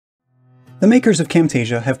The makers of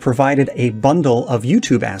Camtasia have provided a bundle of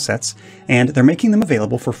YouTube assets, and they're making them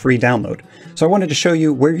available for free download. So I wanted to show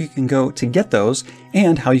you where you can go to get those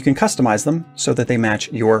and how you can customize them so that they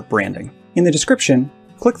match your branding. In the description,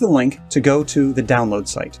 click the link to go to the download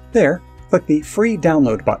site. There, click the free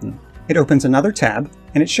download button. It opens another tab,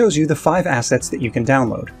 and it shows you the 5 assets that you can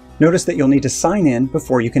download. Notice that you'll need to sign in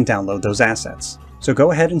before you can download those assets. So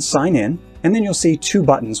go ahead and sign in, and then you'll see 2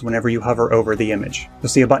 buttons whenever you hover over the image. You'll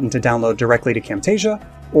see a button to download directly to Camtasia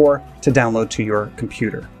or to download to your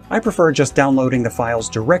computer. I prefer just downloading the files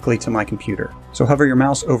directly to my computer. So hover your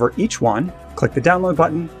mouse over each one, click the download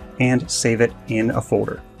button, and save it in a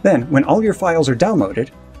folder. Then, when all your files are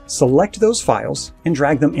downloaded, select those files and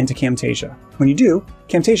drag them into Camtasia. When you do,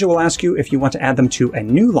 Camtasia will ask you if you want to add them to a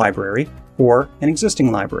new library or an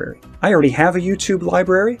existing library. I already have a YouTube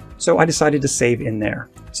library, so I decided to save in there.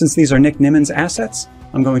 Since these are Nick Nimmin's assets,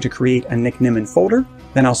 I'm going to create a Nick Nimmin folder.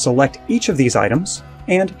 Then I'll select each of these items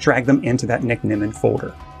and drag them into that Nick Nimmin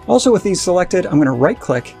folder. Also with these selected, I'm going to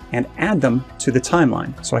right-click and add them to the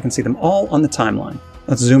timeline so I can see them all on the timeline.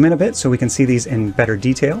 Let's zoom in a bit so we can see these in better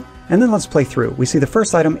detail. And then let's play through. We see the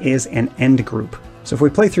first item is an end group. So if we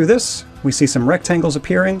play through this, we see some rectangles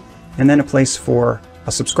appearing and then a place for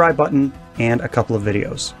a subscribe button and a couple of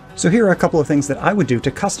videos. So here are a couple of things that I would do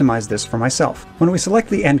to customize this for myself. When we select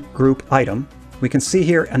the end group item, we can see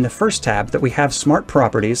here in the first tab that we have smart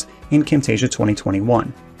properties in Camtasia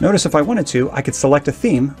 2021. Notice if I wanted to, I could select a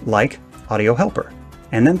theme like Audio Helper,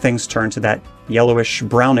 and then things turn to that yellowish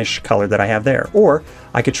brownish color that I have there. Or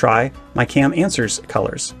I could try my Cam Answers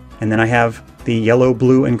colors, and then I have the yellow,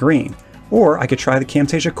 blue, and green. Or I could try the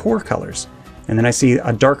Camtasia core colors, and then I see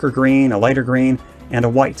a darker green, a lighter green, and a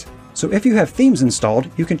white. So if you have themes installed,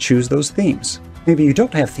 you can choose those themes. Maybe you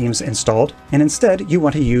don't have themes installed, and instead you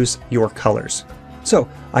want to use your colors. So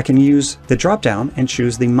I can use the drop-down and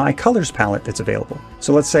choose the My Colors palette that's available.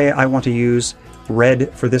 So let's say I want to use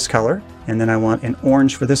red for this color, and then I want an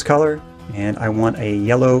orange for this color, and I want a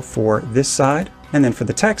yellow for this side. And then for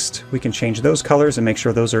the text, we can change those colors and make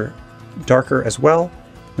sure those are darker as well.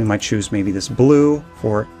 We might choose maybe this blue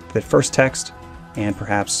for the first text, and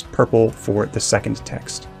perhaps purple for the second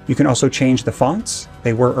text. You can also change the fonts.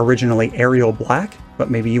 They were originally Arial Black, but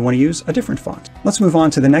maybe you want to use a different font. Let's move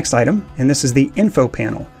on to the next item, and this is the info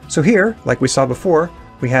panel. So here, like we saw before,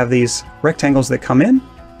 we have these rectangles that come in,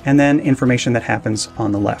 and then information that happens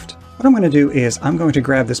on the left. What I'm going to do is I'm going to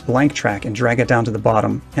grab this blank track and drag it down to the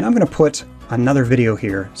bottom, and I'm going to put another video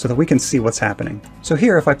here so that we can see what's happening. So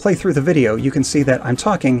here, if I play through the video, you can see that I'm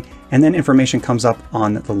talking, and then information comes up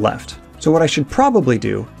on the left. So what I should probably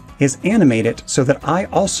do is animate it so that I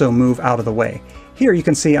also move out of the way. Here you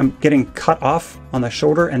can see I'm getting cut off on the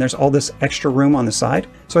shoulder and there's all this extra room on the side.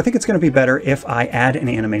 So I think it's going to be better if I add an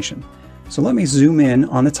animation. So let me zoom in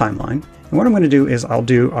on the timeline. And what I'm going to do is I'll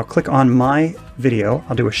click on my video.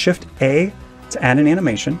 I'll do a Shift A to add an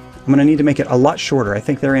animation. I'm going to need to make it a lot shorter. I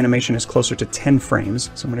think their animation is closer to 10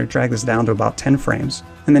 frames. So I'm going to drag this down to about 10 frames.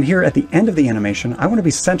 And then here at the end of the animation, I want to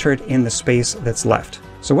be centered in the space that's left.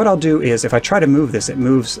 So what I'll do is if I try to move this, it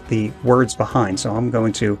moves the words behind. So I'm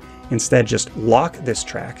going to instead just lock this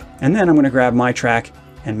track. And then I'm going to grab my track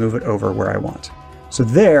and move it over where I want. So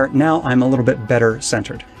there, now I'm a little bit better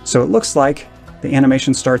centered. So it looks like the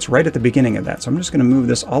animation starts right at the beginning of that. So I'm just going to move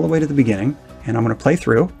this all the way to the beginning and I'm going to play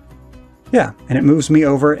through. Yeah, and it moves me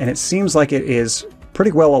over and it seems like it is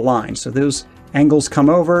pretty well aligned. So those angles come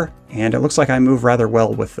over and it looks like I move rather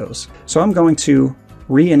well with those. So I'm going to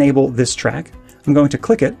re-enable this track. I'm going to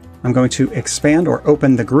click it. I'm going to expand or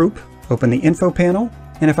open the group, open the info panel.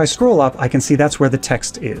 And if I scroll up, I can see that's where the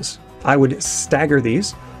text is. I would stagger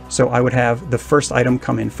these. So I would have the first item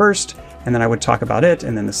come in first, and then I would talk about it,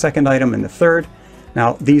 and then the second item and the third.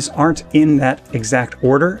 Now, these aren't in that exact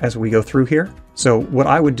order as we go through here. So what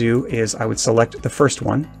I would do is I would select the first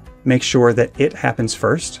one, make sure that it happens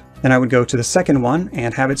first. Then I would go to the second one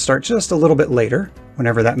and have it start just a little bit later,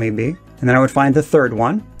 whenever that may be. And then I would find the third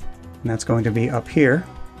one, and that's going to be up here,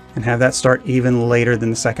 and have that start even later than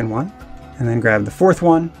the second one. And then grab the fourth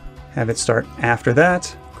one, have it start after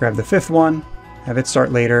that, grab the fifth one, have it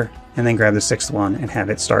start later, and then grab the sixth one and have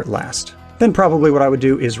it start last. Then probably what I would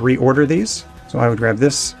do is reorder these. So I would grab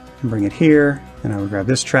this and bring it here, and I would grab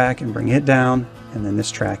this track and bring it down, and then this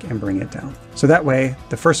track and bring it down. So that way,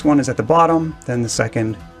 the first one is at the bottom, then the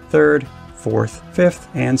second, third, fourth, fifth,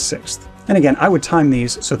 and sixth. And again, I would time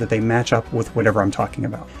these so that they match up with whatever I'm talking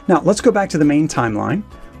about. Now, let's go back to the main timeline.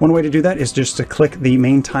 One way to do that is just to click the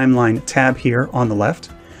main timeline tab here on the left.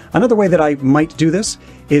 Another way that I might do this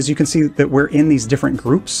is you can see that we're in these different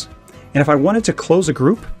groups. And if I wanted to close a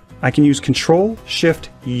group, I can use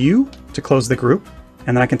Control-Shift-U to close the group.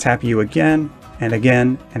 and then I can tap U again, and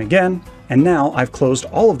again, and again. And now I've closed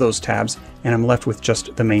all of those tabs, and I'm left with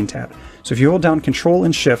just the main tab. So if you hold down Control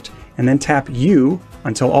and Shift, and then tap U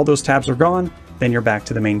until all those tabs are gone, then you're back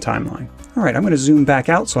to the main timeline. All right, I'm going to zoom back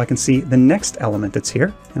out so I can see the next element that's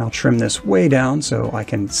here. And I'll trim this way down so I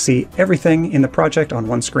can see everything in the project on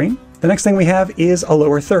one screen. The next thing we have is a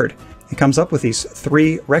lower third. It comes up with these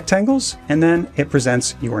 3 rectangles, and then it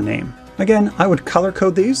presents your name. Again, I would color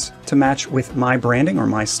code these to match with my branding or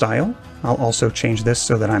my style. I'll also change this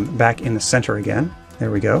so that I'm back in the center again.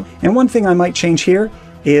 There we go. And one thing I might change here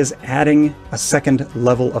is adding a second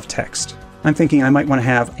level of text. I'm thinking I might want to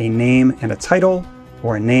have a name and a title,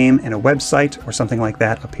 or a name and a website, or something like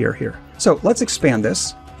that appear here. So let's expand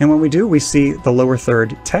this. And when we do, we see the lower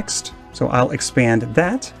third text. So I'll expand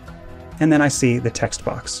that, and then I see the text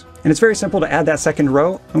box. And it's very simple to add that second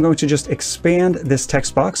row. I'm going to just expand this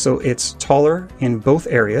text box so it's taller in both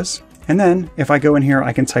areas. And then if I go in here,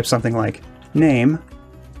 I can type something like name,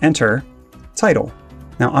 enter, title.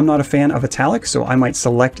 Now I'm not a fan of italic, so I might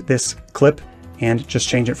select this clip and just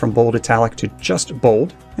change it from bold italic to just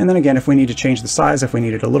bold. And then again, if we need to change the size, if we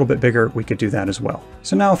need it a little bit bigger, we could do that as well.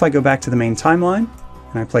 So now if I go back to the main timeline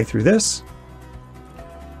and I play through this,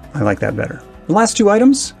 I like that better. The last 2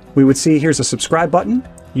 items, we would see here's a subscribe button.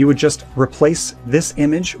 You would just replace this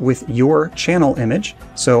image with your channel image.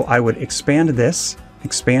 So I would expand this,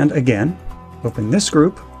 expand again, open this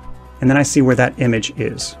group, and then I see where that image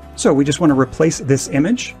is. So we just want to replace this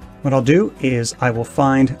image. What I'll do is I will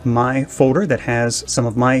find my folder that has some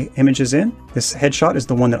of my images in. This headshot is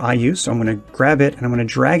the one that I use, so I'm going to grab it and I'm going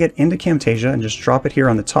to drag it into Camtasia and just drop it here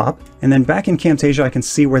on the top. And then back in Camtasia, I can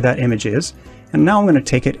see where that image is. And now I'm going to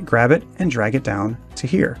take it, grab it, and drag it down to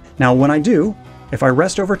here. Now when I do, if I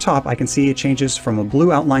rest over top, I can see it changes from a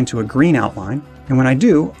blue outline to a green outline. And when I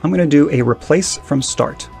do, I'm going to do a replace from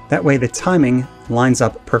start. That way the timing lines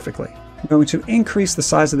up perfectly. I'm going to increase the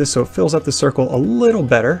size of this so it fills up the circle a little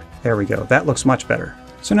better. There we go. That looks much better.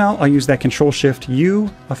 So now I'll use that Control-Shift-U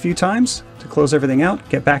a few times to close everything out,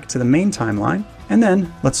 get back to the main timeline, and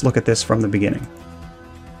then let's look at this from the beginning.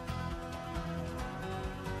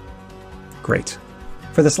 Great.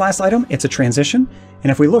 For this last item, it's a transition,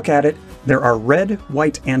 and if we look at it, there are red,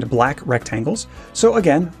 white, and black rectangles. So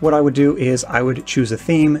again, what I would do is I would choose a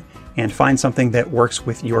theme and find something that works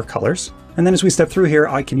with your colors. And then as we step through here,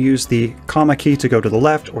 I can use the comma key to go to the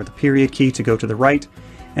left or the period key to go to the right.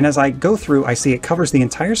 And as I go through, I see it covers the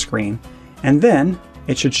entire screen, and then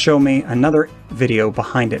it should show me another video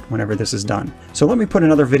behind it whenever this is done. So let me put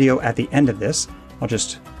another video at the end of this. I'll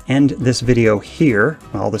just end this video here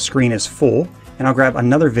while the screen is full, and I'll grab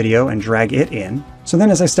another video and drag it in. So then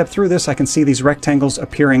as I step through this, I can see these rectangles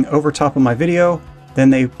appearing over top of my video, then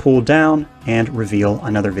they pull down and reveal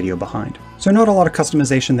another video behind. So not a lot of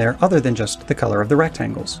customization there other than just the color of the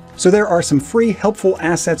rectangles. So there are some free helpful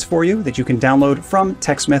assets for you that you can download from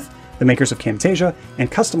TechSmith, the makers of Camtasia, and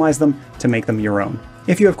customize them to make them your own.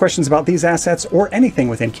 If you have questions about these assets or anything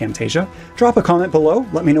within Camtasia, drop a comment below,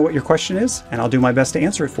 let me know what your question is, and I'll do my best to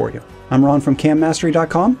answer it for you. I'm Ron from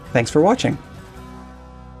CamMastery.com. Thanks for watching.